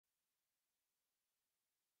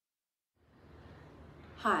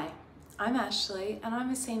Hi, I'm Ashleigh and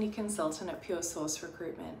I'm a Senior Consultant at Pure Source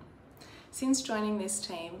Recruitment. Since joining this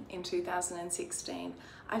team in 2016,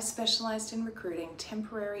 I've specialised in recruiting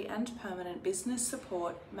temporary and permanent business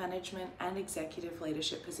support, management and executive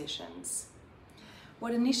leadership positions.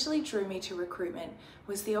 What initially drew me to recruitment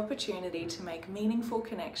was the opportunity to make meaningful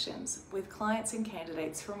connections with clients and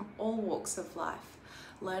candidates from all walks of life,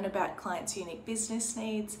 learn about clients' unique business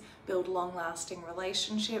needs, build long-lasting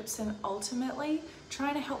relationships, and ultimately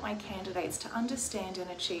try to help my candidates to understand and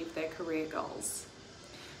achieve their career goals.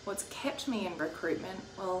 What's kept me in recruitment?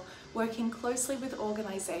 Well, working closely with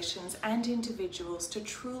organisations and individuals to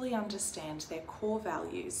truly understand their core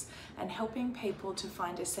values and helping people to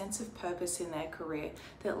find a sense of purpose in their career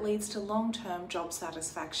that leads to long-term job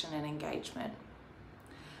satisfaction and engagement.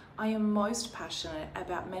 I am most passionate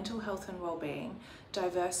about mental health and well-being,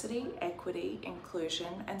 diversity, equity,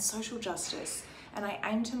 inclusion, and social justice, and I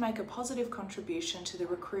aim to make a positive contribution to the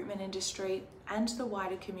recruitment industry and the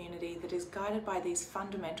wider community that is guided by these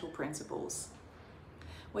fundamental principles.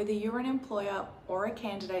 Whether you're an employer or a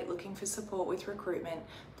candidate looking for support with recruitment,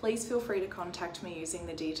 please feel free to contact me using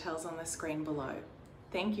the details on the screen below.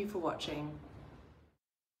 Thank you for watching.